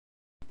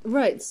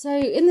Right, so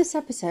in this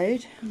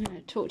episode, I'm going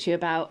to talk to you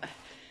about,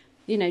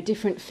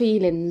 different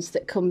feelings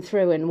that come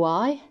through and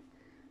why.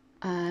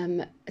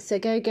 So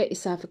go get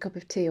yourself a cup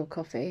of tea or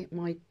coffee.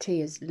 My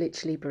tea is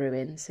literally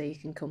brewing, so you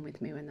can come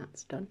with me when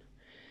that's done.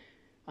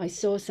 I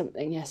saw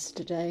something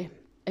yesterday.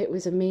 It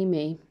was a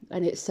meme,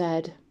 and it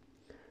said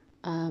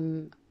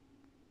something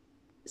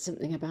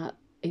about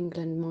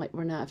England might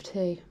run out of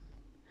tea.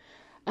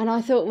 And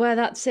I thought, well,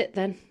 that's it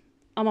then.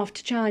 I'm off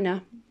to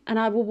China, and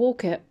I will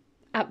walk it.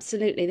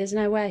 Absolutely, there's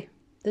no way.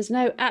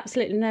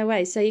 Absolutely no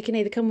way. So you can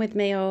either come with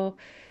me or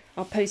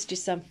I'll post you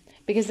some.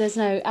 Because there's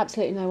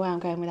absolutely no way I'm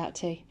going without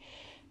tea.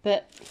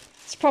 But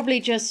it's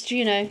probably just,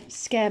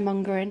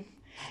 scaremongering.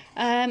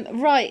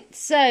 Right,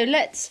 so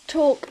let's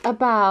talk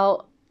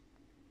about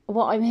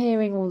what I'm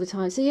hearing all the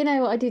time.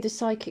 So, I do the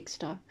psychic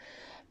stuff.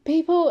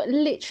 People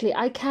literally,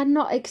 I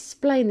cannot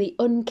explain the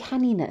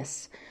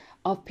uncanniness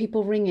of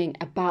people ringing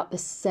about the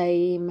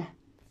same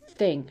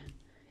thing.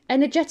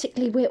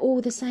 Energetically, we're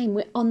all the same.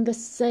 We're on the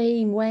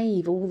same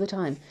wave all the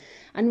time.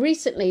 And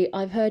recently,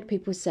 I've heard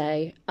people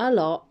say a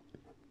lot,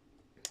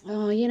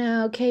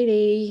 oh,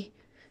 Katie,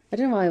 I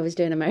don't know why I was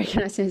doing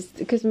American accents,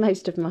 because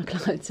most of my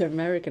clients are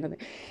American, I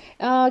think.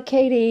 Oh,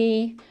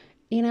 Katie,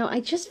 I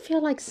just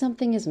feel like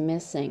something is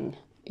missing.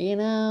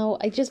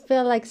 I just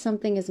feel like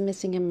something is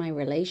missing in my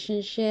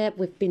relationship.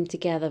 We've been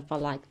together for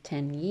like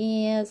 10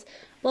 years,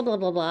 blah, blah,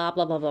 blah, blah,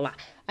 blah, blah, blah, blah.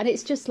 And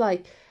it's just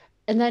like,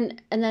 and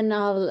then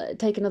I'll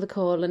take another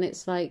call and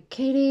it's like,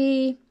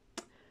 Katie,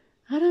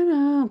 I don't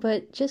know,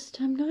 but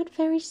just I'm not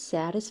very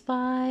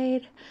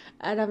satisfied.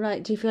 And I'm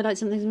like, do you feel like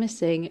something's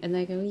missing? And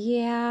they go,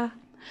 yeah,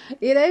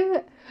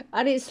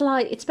 and it's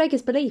like, it's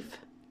beggars belief.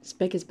 It's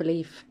beggars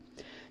belief.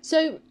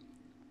 So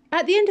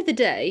at the end of the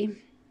day,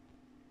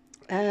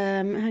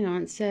 hang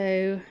on,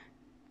 so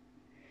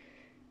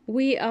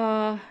we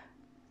are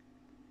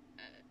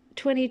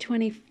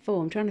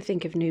 2024. I'm trying to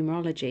think of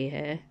numerology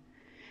here.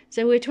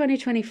 So we're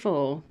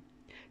 2024.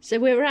 So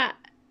we're at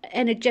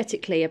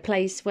energetically a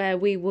place where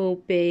we will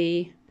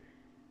be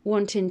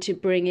wanting to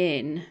bring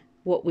in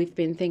what we've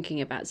been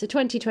thinking about. So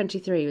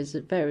 2023 was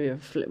a very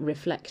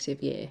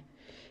reflective year.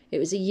 It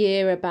was a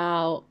year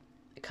about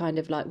kind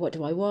of like, what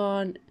do I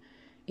want?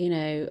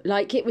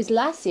 Like it was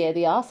last year,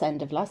 the arse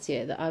end of last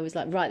year, that I was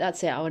like, right,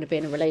 that's it. I want to be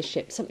in a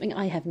relationship. Something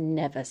I have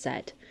never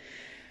said.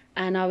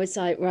 And I was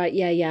like, right,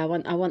 yeah, I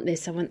want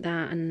this, I want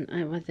that, and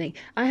I want thing.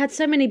 I had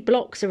so many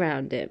blocks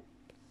around it.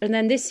 And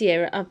then this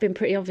year, I've been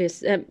pretty open.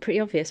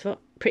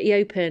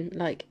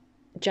 Like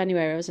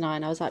January, I was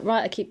 9. I was like,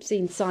 right, I keep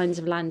seeing signs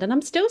of land, and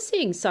I'm still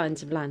seeing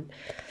signs of land.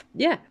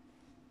 Yeah,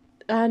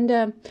 and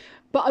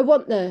but I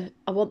want the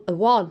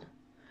one.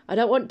 I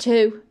don't want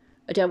 2.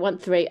 I don't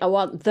want 3. I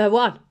want the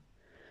one.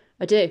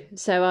 I do.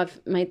 So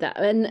I've made that,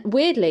 and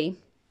weirdly,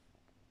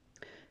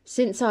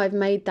 since I've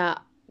made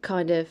that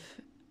kind of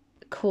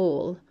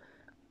call,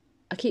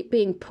 I keep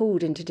being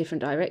pulled into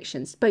different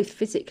directions, both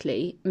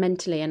physically,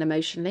 mentally, and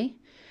emotionally.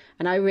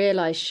 And I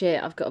realised,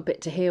 shit, I've got a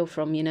bit to heal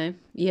from,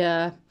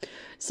 Yeah.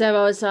 So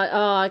I was like,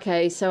 oh,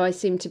 okay. So I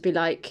seem to be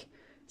like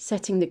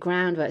setting the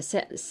groundwork.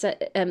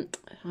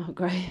 Oh,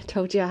 great. I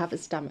told you I have a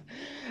stammer.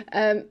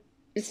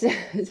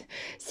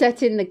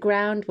 Setting the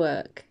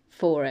groundwork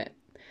for it.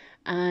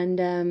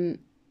 And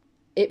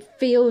it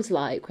feels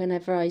like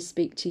whenever I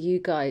speak to you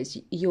guys,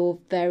 you're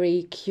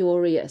very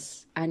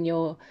curious and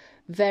you're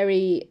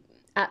very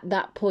at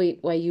that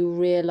point where you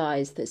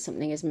realise that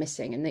something is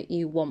missing and that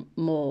you want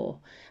more.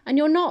 And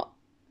you're not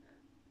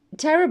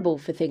terrible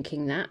for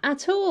thinking that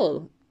at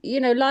all.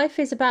 Life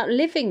is about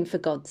living, for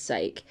God's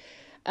sake.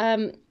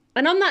 And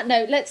on that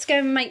note, let's go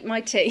and make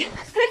my tea.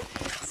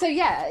 So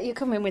yeah, you're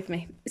coming with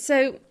me.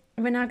 So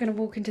we're now going to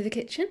walk into the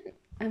kitchen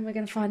and we're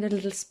going to find a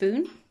little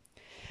spoon.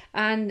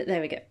 And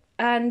there we go.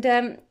 And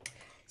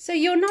so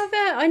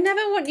I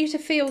never want you to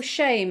feel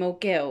shame or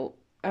guilt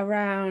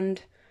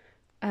around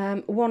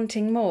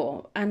wanting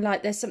more, and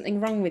like there's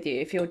something wrong with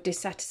you if you're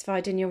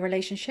dissatisfied in your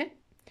relationship.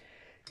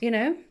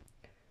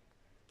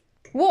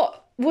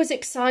 What was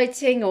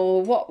exciting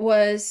or what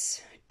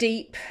was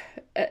deep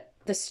at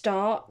the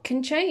start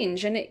can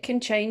change, and it can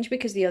change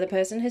because the other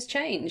person has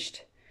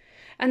changed.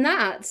 And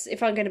that's,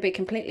 if I'm going to be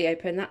completely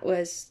open, that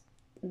was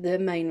the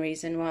main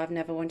reason why I've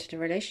never wanted a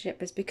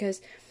relationship, is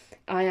because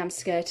I am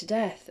scared to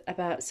death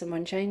about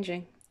someone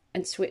changing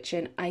and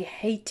switching. I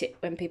hate it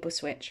when people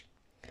switch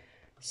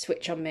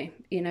on me,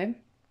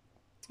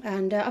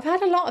 And I've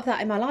had a lot of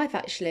that in my life,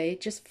 actually,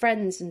 just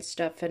friends and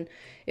stuff. And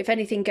if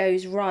anything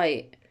goes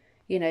right,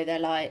 they're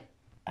like,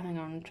 hang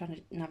on, I'm trying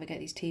to navigate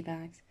these tea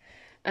bags.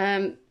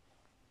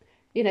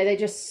 They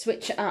just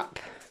switch it up.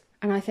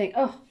 And I think,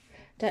 oh,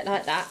 don't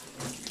like that.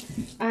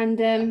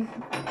 And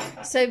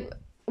so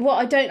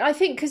what I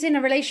think, because in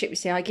a relationship, you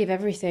see, I give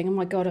everything. Oh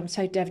my God, I'm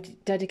so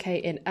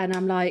dedicated. And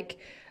I'm like,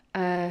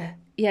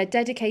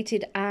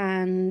 dedicated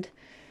and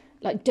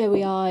like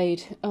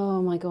doughy-eyed.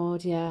 Oh my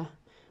God, yeah.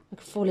 I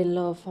could fall in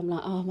love. I'm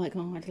like, oh my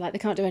God, like they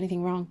can't do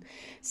anything wrong.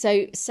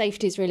 So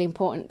safety is really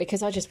important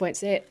because I just won't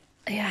see it.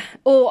 Yeah.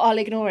 Or I'll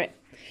ignore it.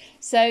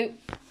 So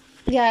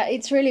yeah,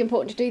 it's really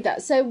important to do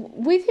that. So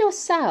with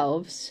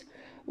yourselves,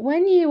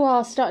 when you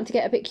are starting to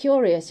get a bit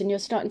curious and you're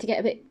starting to get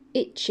a bit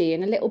itchy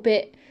and a little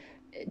bit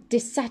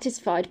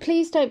dissatisfied,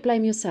 please don't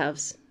blame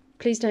yourselves.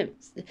 Please don't.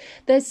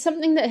 There's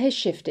something that has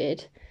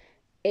shifted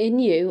in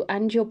you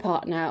and your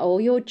partner or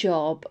your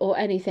job or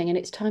anything, and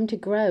it's time to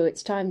grow.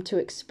 It's time to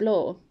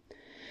explore.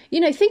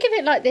 Think of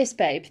it like this,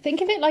 babe.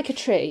 Think of it like a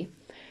tree.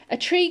 A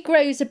tree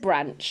grows a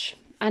branch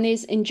and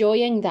is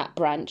enjoying that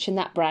branch, and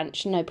that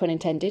branch, no pun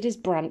intended, is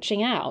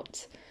branching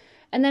out.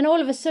 And then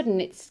all of a sudden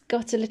it's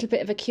got a little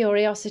bit of a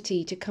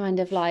curiosity to kind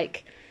of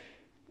like,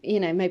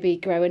 maybe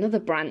grow another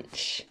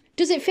branch.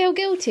 Does it feel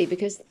guilty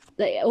because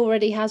it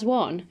already has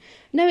one?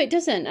 No, it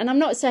doesn't. And I'm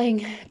not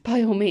saying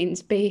by all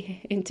means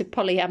be into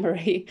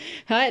polyamory.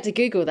 I had to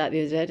Google that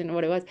the other day. I didn't know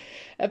what it was.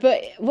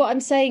 But what I'm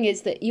saying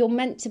is that you're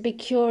meant to be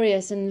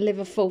curious and live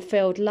a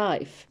fulfilled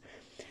life.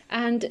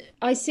 And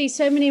I see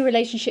so many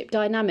relationship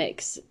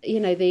dynamics,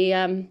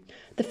 the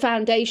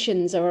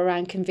foundations are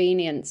around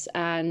convenience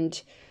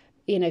and,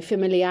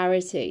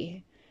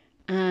 familiarity.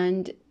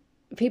 And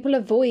people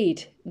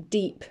avoid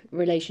deep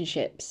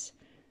relationships,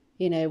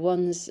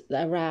 ones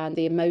around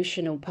the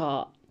emotional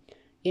part.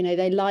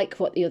 They like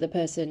what the other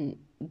person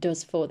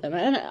does for them.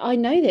 And I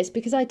know this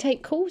because I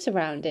take calls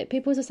around it.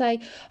 People will say,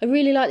 I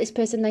really like this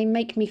person. They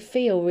make me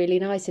feel really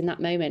nice in that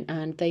moment.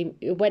 And they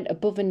went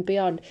above and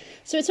beyond.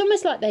 So it's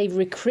almost like they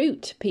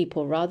recruit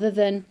people rather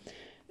than,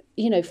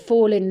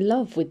 fall in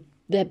love with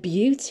their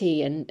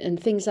beauty and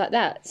things like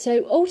that.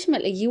 So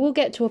ultimately, you will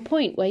get to a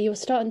point where you're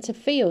starting to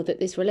feel that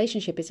this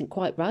relationship isn't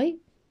quite right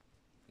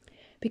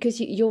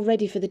because you're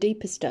ready for the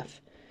deeper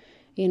stuff,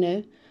 and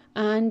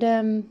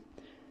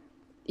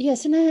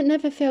so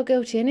never feel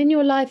guilty. And in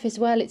your life as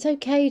well, it's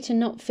okay to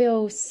not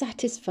feel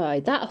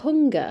satisfied. That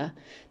hunger,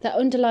 that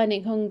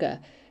underlying hunger,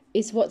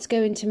 is what's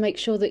going to make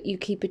sure that you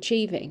keep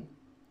achieving.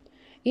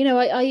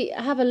 I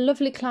have a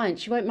lovely client.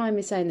 She won't mind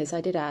me saying this.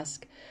 I did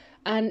ask.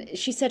 And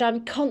she said,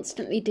 I'm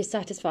constantly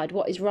dissatisfied.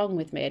 What is wrong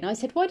with me? And I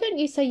said, why don't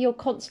you say you're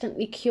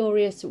constantly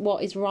curious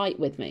what is right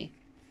with me?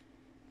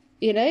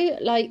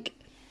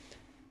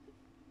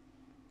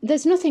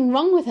 There's nothing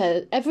wrong with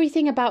her.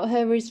 Everything about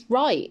her is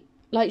right.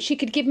 Like, she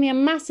could give me a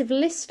massive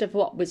list of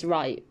what was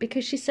right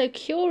because she's so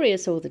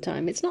curious all the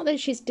time. It's not that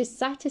she's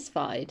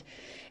dissatisfied.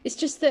 It's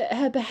just that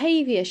her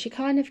behaviour, she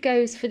kind of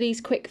goes for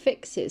these quick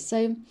fixes.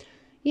 So,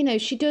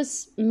 she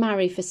does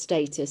marry for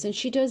status, and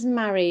she has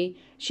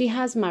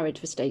married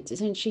for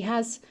status, and she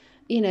has,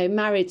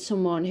 married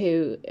someone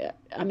who,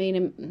 I don't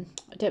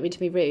mean to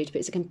be rude, but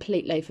it's a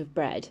complete loaf of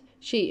bread.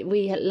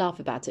 We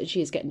laugh about it, and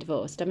she is getting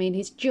divorced.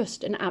 He's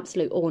just an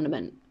absolute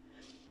ornament.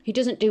 He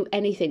doesn't do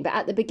anything, but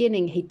at the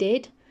beginning he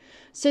did.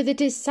 So the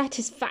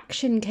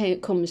dissatisfaction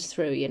comes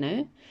through,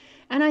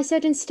 And I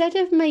said, instead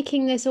of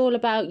making this all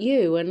about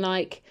you and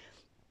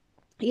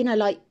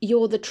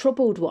you're the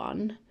troubled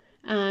one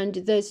and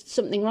there's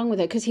something wrong with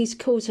her, because he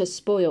calls her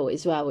spoiled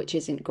as well, which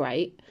isn't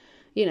great.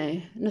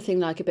 Nothing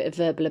like a bit of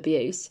verbal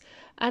abuse.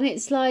 And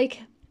it's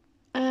like,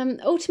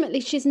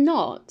 ultimately she's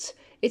not.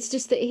 It's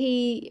just that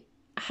he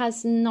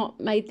has not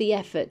made the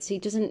efforts. He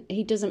doesn't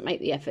make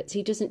the efforts.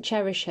 He doesn't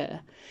cherish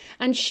her.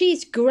 And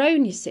she's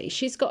grown, you see.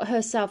 She's got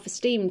her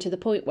self-esteem to the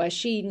point where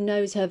she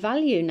knows her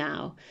value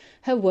now.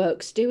 Her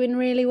work's doing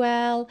really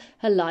well.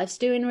 Her life's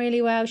doing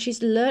really well.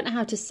 She's learnt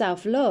how to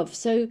self-love.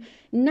 So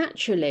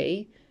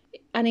naturally,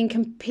 and in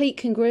complete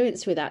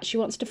congruence with that, she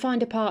wants to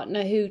find a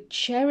partner who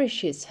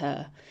cherishes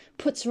her,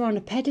 puts her on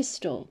a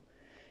pedestal,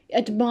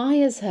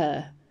 admires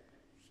her.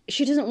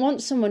 She doesn't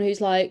want someone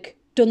who's like,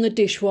 done the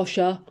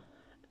dishwasher,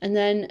 and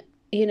then,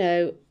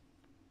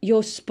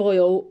 you're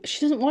spoiled. She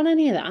doesn't want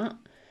any of that.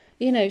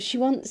 She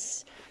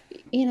wants,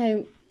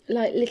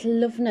 like little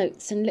love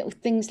notes and little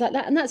things like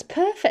that. And that's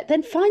perfect.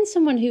 Then find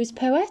someone who's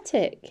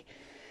poetic.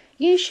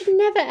 You should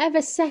never,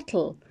 ever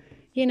settle.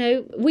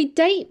 We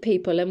date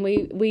people and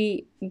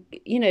we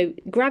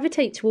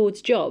gravitate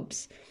towards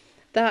jobs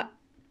that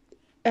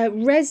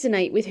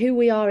resonate with who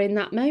we are in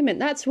that moment.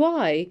 That's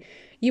why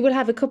you will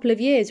have a couple of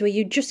years where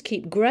you just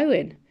keep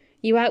growing.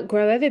 You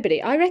outgrow everybody.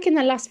 I reckon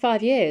the last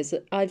 5 years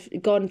I've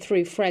gone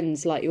through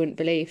friends like you wouldn't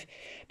believe,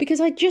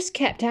 because I just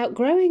kept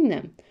outgrowing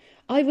them.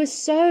 I was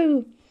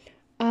so,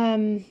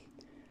 I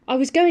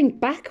was going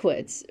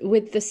backwards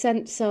with the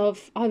sense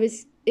of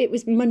it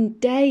was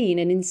mundane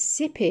and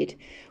insipid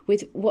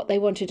with what they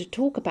wanted to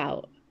talk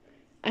about.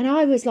 And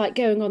I was like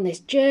going on this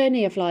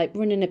journey of like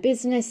running a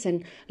business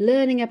and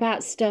learning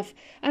about stuff.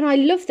 And I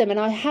loved them and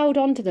I held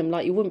on to them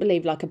like you wouldn't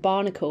believe, like a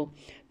barnacle.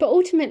 But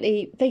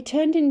ultimately they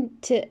turned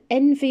into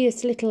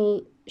envious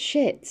little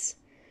shits.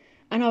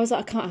 And I was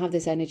like, I can't have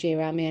this energy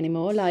around me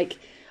anymore. Like,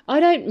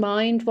 I don't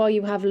mind while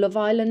you have Love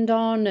Island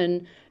on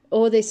and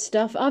all this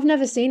stuff. I've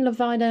never seen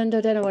Love Island. I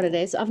don't know what it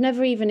is. I've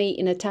never even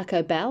eaten a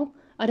Taco Bell.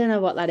 I don't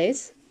know what that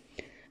is.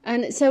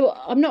 And so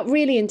I'm not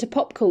really into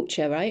pop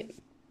culture, right?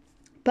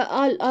 But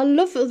I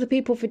love other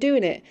people for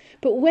doing it.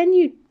 But when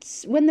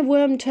the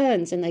worm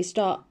turns and they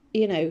start,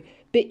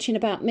 bitching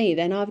about me,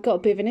 then I've got a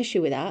bit of an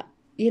issue with that.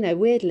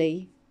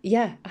 Weirdly,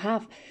 yeah, I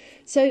have.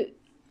 So,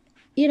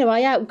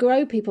 I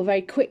outgrow people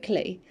very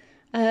quickly.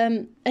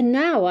 And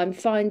now I'm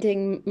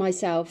finding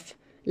myself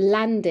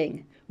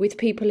landing with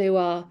people who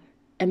are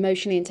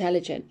emotionally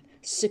intelligent,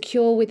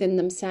 secure within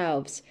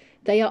themselves,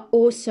 they are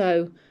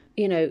also,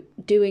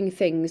 doing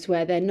things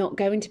where they're not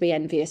going to be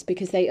envious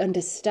because they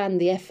understand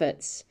the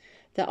efforts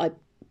that I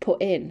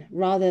put in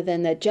rather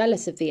than they're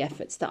jealous of the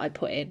efforts that I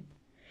put in.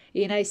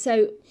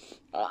 So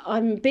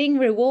I'm being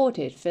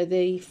rewarded for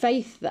the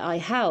faith that I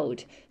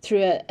held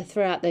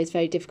throughout those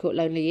very difficult,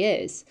 lonely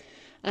years.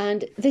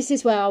 And this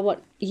is where I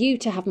want you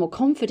to have more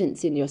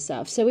confidence in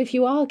yourself. So if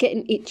you are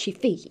getting itchy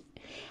feet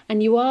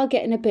and you are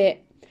getting a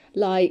bit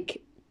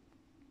like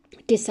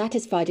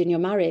dissatisfied in your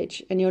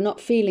marriage and you're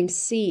not feeling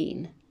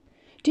seen,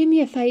 do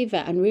me a favour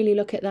and really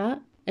look at that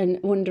and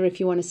wonder if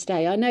you want to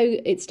stay. I know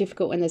it's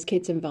difficult when there's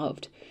kids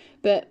involved,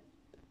 but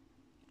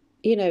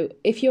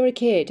if you're a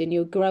kid and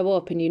you grow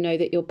up and you know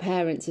that your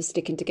parents are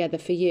sticking together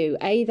for you,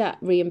 A,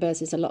 that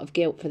reimburses a lot of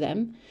guilt for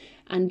them,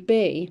 and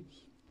B,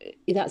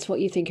 that's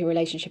what you think a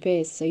relationship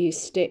is. So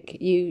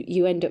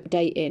you end up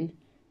dating.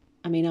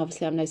 I mean,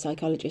 obviously I'm no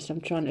psychologist, I'm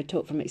trying to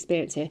talk from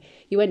experience here.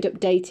 You end up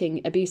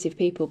dating abusive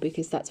people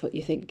because that's what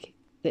you think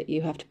that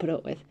you have to put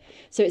up with.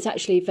 So it's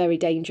actually very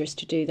dangerous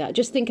to do that.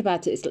 Just think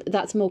about it.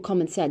 That's more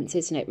common sense,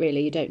 isn't it,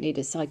 really? You don't need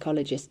a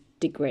psychologist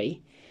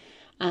degree.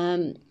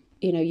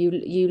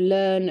 You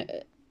learn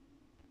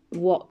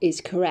what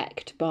is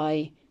correct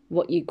by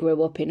what you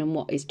grew up in and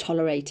what is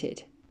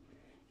tolerated,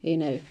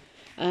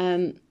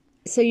 So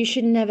you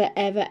should never,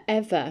 ever,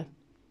 ever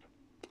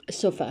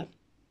suffer.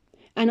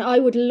 And I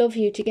would love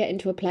you to get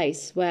into a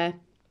place where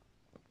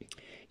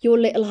your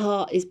little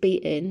heart is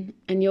beating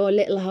and your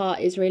little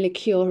heart is really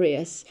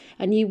curious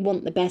and you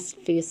want the best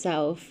for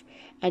yourself,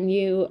 and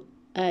you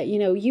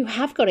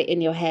have got it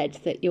in your head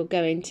that you're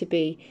going to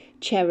be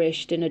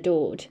cherished and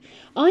adored.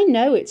 I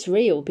know it's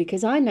real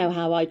because I know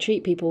how I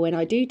treat people when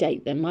I do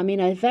date them. I mean,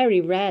 I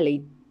very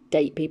rarely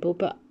date people,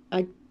 but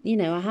I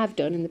have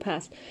done in the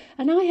past.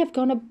 And I have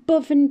gone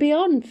above and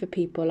beyond for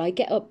people. I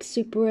get up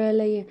super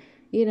early,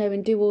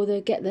 and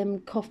do get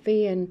them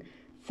coffee and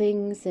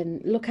things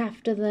and look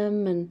after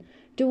them and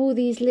do all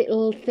these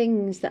little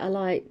things that are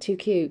like too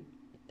cute.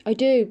 I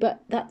do,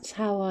 but that's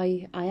how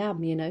I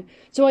am,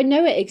 So I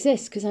know it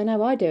exists because I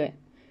know I do it.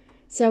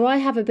 So I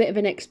have a bit of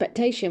an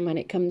expectation when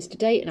it comes to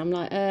dating. I'm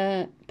like,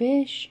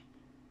 bish,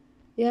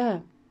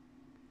 yeah.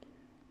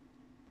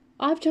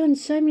 I've done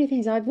so many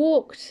things. I've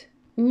walked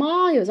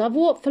miles. I've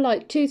walked for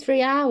like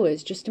 2-3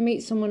 hours just to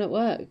meet someone at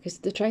work because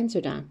the trains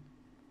were down,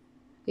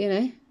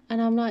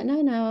 And I'm like,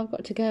 no, I've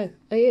got to go.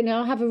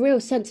 I have a real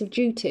sense of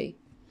duty,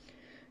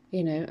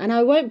 And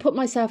I won't put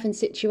myself in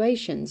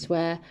situations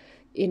where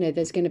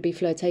there's going to be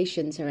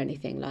flirtations or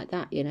anything like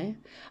that,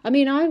 I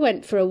mean, I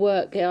went for I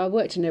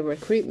worked in a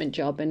recruitment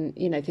job and,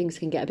 things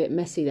can get a bit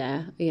messy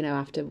there,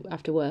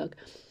 after work.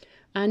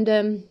 And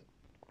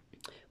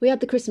we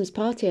had the Christmas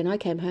party and I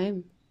came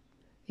home.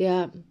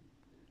 Yeah.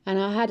 And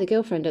I had a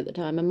girlfriend at the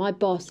time and my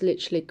boss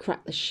literally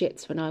cracked the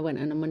shits when I went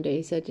on Monday.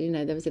 He said,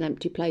 there was an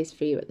empty place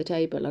for you at the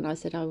table. And I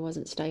said I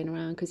wasn't staying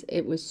around because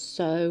it was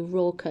so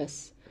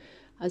raucous.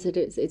 I said,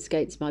 it's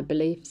against my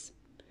beliefs.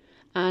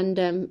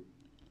 And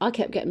I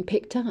kept getting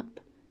picked up.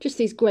 Just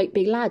these great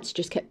big lads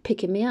just kept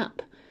picking me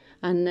up.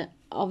 And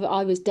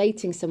I was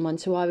dating someone,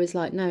 so I was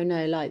like, no,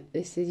 like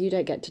this is, you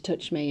don't get to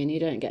touch me and you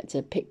don't get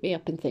to pick me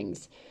up and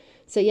things.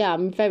 So yeah,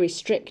 I'm very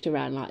strict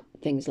around like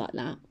things like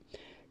that.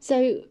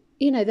 So,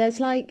 there's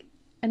like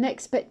an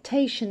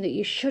expectation that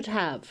you should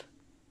have.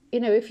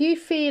 If you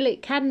feel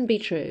it can be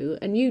true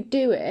and you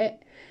do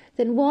it,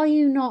 then why are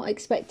you not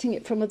expecting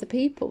it from other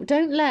people?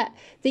 Don't let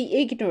the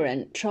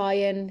ignorant try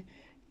and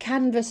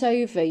canvas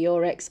over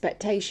your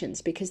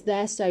expectations because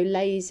they're so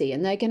lazy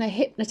and they're going to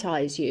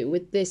hypnotize you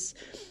with this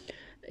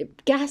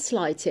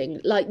gaslighting,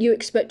 like you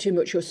expect too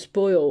much, you're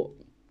spoiled.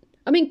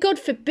 I mean, God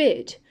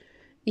forbid,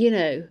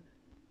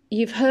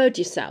 you've heard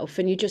yourself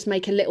and you just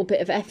make a little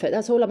bit of effort.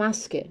 That's all I'm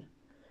asking.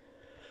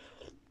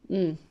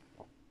 Hang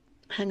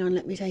on,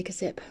 let me take a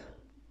sip.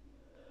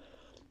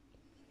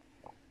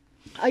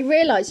 I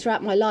realised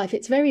throughout my life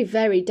it's very,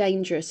 very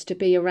dangerous to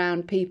be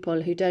around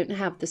people who don't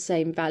have the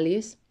same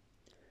values.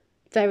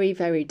 Very,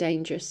 very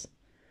dangerous.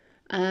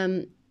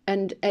 And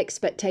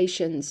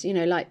expectations,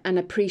 and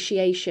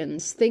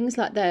appreciations, things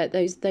like that,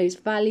 those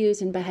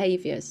values and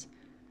behaviours,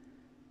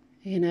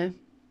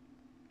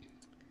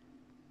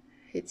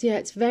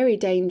 It's very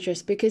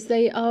dangerous because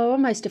they are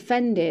almost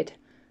offended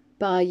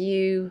by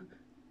you,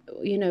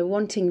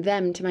 wanting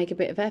them to make a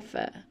bit of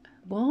effort.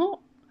 What?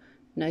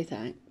 No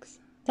thanks.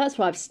 That's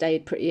why I've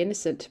stayed pretty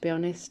innocent, to be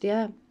honest,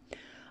 yeah.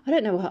 I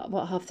don't know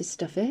what half this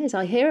stuff is.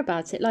 I hear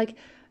about it. Like,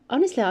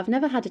 honestly, I've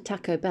never had a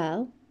Taco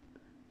Bell.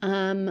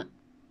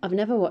 I've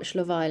never watched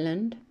Love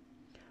Island.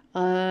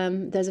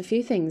 There's a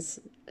few things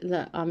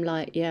that I'm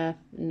like, yeah,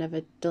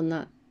 never done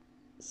that,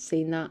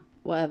 seen that,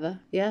 whatever.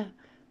 Yeah,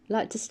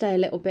 like to stay a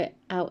little bit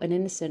out and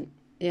innocent.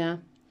 Yeah.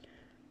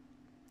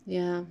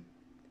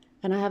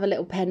 And I have a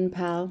little pen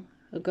pal.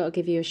 I've got to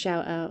give you a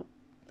shout out,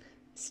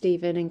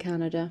 Stephen in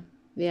Canada.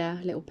 Yeah,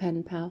 little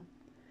pen pal.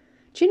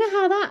 Do you know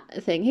how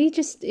that thing?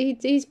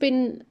 He's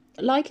been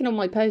liking on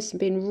my posts and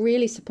been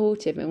really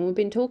supportive, and we've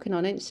been talking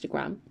on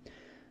Instagram.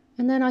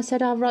 And then I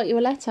said, I'll write you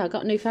a letter. I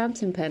got a new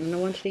fountain pen and I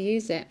wanted to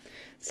use it.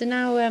 So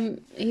now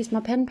he's my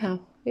pen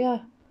pal. Yeah.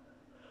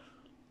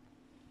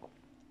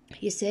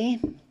 You see?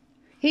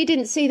 He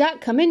didn't see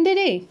that coming, did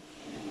he?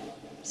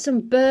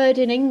 Some bird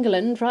in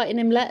England writing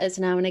him letters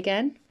now and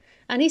again.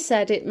 And he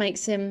said it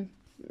makes him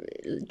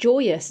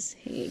joyous.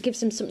 It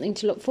gives him something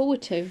to look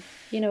forward to.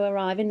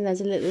 Arriving and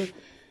there's a little,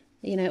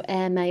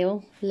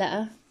 airmail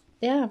letter.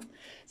 Yeah.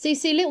 So you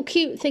see little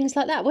cute things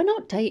like that. We're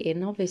not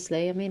dating,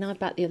 obviously. I mean, I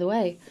back the other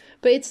way.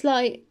 But it's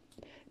like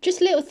just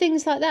little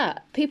things like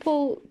that.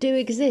 People do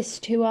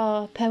exist who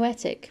are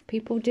poetic.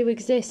 People do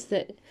exist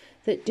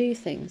that do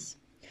things.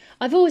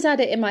 I've always had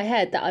it in my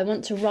head that I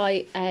want to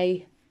write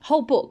a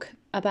whole book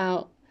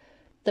about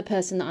the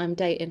person that I'm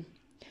dating.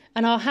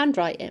 And I'll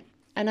handwrite it.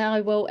 And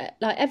I will,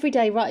 like, every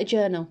day write a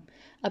journal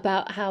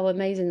about how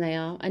amazing they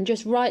are. And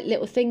just write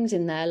little things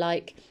in there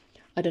like,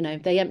 I don't know,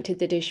 they emptied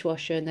the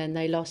dishwasher and then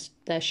they lost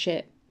their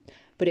shit.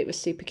 But it was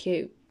super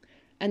cute.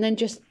 And then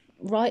just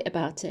write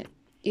about it.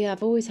 Yeah,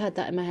 I've always had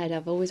that in my head.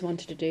 I've always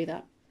wanted to do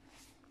that.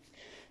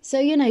 So,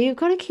 you've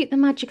got to keep the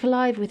magic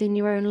alive within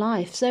your own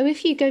life. So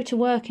if you go to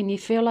work and you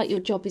feel like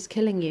your job is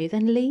killing you,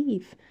 then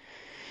leave.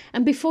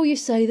 And before you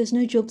say there's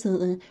no jobs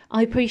out there,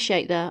 I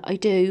appreciate that, I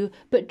do.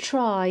 But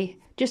try,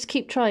 just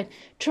keep trying.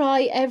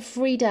 Try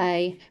every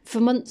day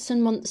for months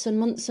and months and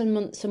months and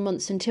months and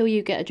months until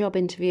you get a job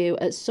interview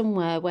at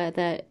somewhere where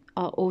there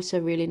are also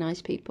really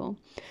nice people.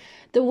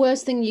 The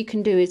worst thing you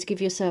can do is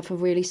give yourself a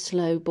really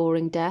slow,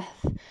 boring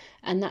death.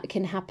 And that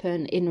can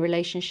happen in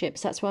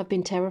relationships. That's why I've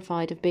been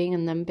terrified of being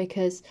in them,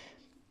 because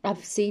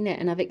I've seen it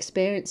and I've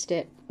experienced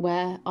it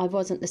where I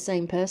wasn't the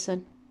same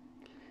person.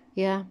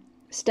 Yeah.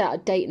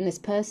 Started dating this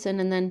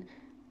person and then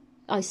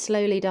I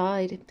slowly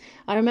died.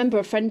 I remember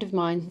a friend of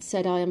mine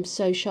said, I am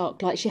so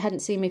shocked. Like, she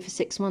hadn't seen me for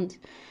 6 months.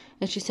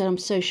 And she said, I'm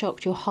so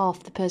shocked you're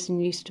half the person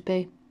you used to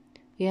be.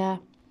 Yeah.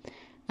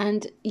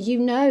 And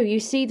you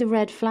see the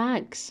red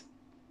flags,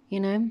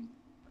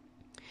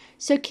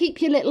 So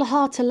keep your little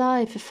heart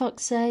alive, for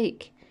fuck's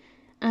sake.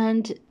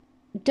 And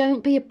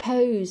don't be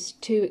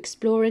opposed to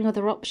exploring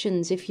other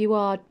options if you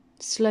are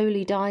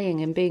slowly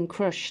dying and being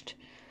crushed.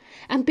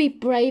 And be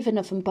brave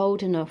enough and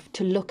bold enough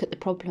to look at the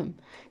problem.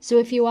 So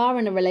if you are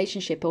in a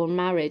relationship or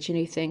marriage and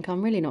you think,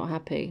 I'm really not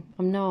happy,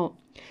 I'm not,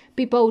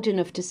 be bold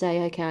enough to say,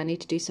 okay, I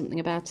need to do something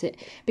about it.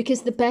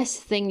 Because the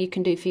best thing you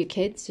can do for your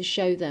kids is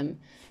show them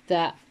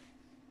that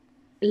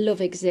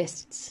love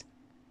exists.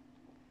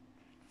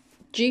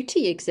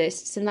 Duty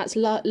exists, and that's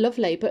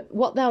lovely, but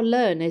what they'll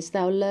learn is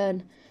that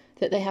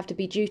they have to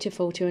be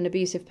dutiful to an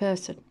abusive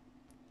person.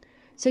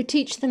 So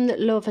teach them that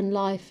love and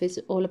life is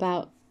all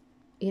about,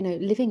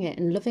 living it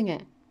and loving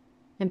it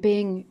and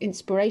being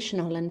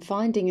inspirational and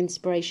finding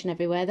inspiration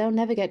everywhere. They'll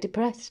never get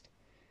depressed,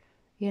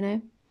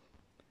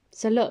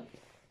 So look,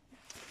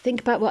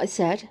 think about what I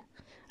said.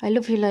 I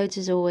love you loads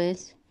as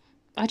always.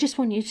 I just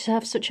want you to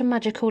have such a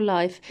magical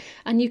life,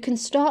 and you can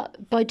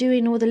start by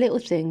doing all the little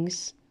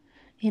things,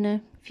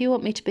 If you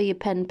want me to be your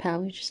pen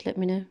pal, you just let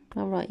me know.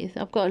 I'll write you.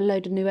 I've got a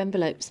load of new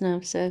envelopes now,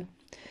 so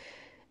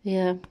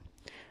yeah.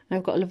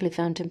 I've got a lovely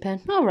fountain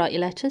pen. I'll write you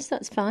letters,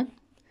 that's fine.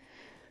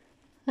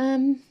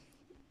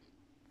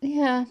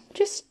 Yeah,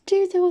 just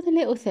do all the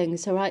little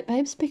things, all right,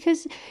 babes?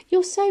 Because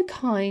you're so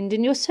kind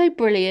and you're so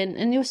brilliant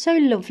and you're so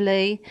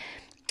lovely.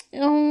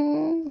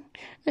 Oh,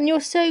 and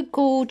you're so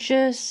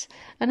gorgeous,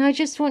 and I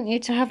just want you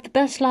to have the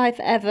best life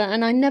ever,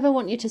 and I never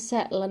want you to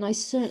settle, and I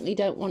certainly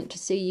don't want to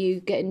see you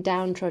getting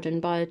downtrodden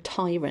by a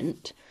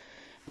tyrant,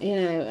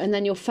 and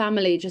then your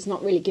family just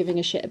not really giving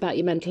a shit about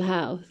your mental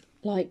health.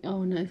 Like,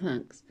 oh no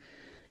thanks.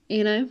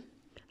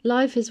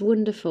 Life is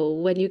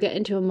wonderful when you get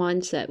into a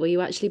mindset where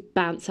you actually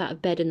bounce out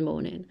of bed in the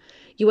morning,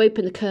 you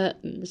open the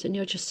curtains and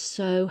you're just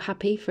so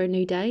happy for a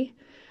new day,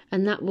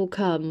 and that will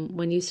come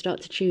when you start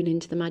to tune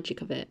into the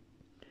magic of it.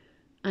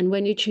 And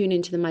when you tune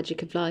into the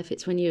magic of life,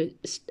 it's when you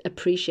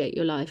appreciate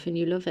your life and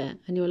you love it.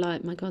 And you're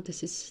like, my God,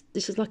 this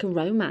is like a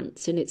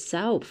romance in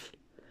itself.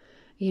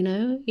 You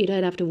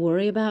don't have to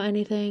worry about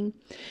anything.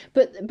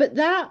 But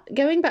that,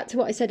 going back to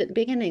what I said at the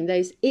beginning,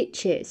 those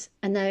itches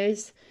and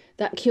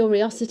that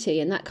curiosity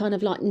and that kind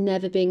of like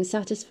never being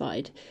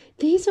satisfied,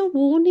 these are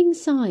warning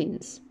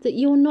signs that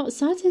you're not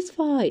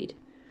satisfied.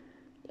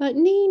 Like,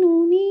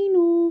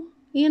 Nino,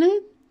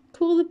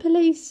 call the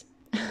police,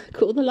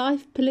 call the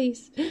life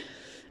police.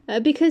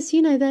 Because,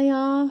 they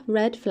are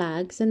red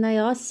flags and they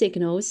are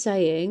signals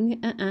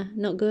saying,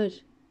 not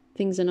good.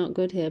 Things are not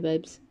good here,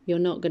 babes. You're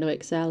not going to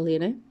excel,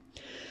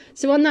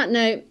 So on that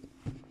note,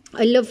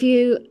 I love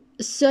you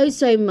so,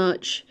 so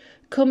much.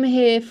 Come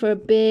here for a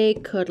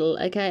big cuddle,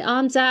 okay?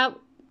 Arms out,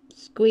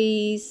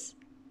 squeeze.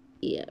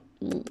 Yeah,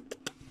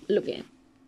 love you.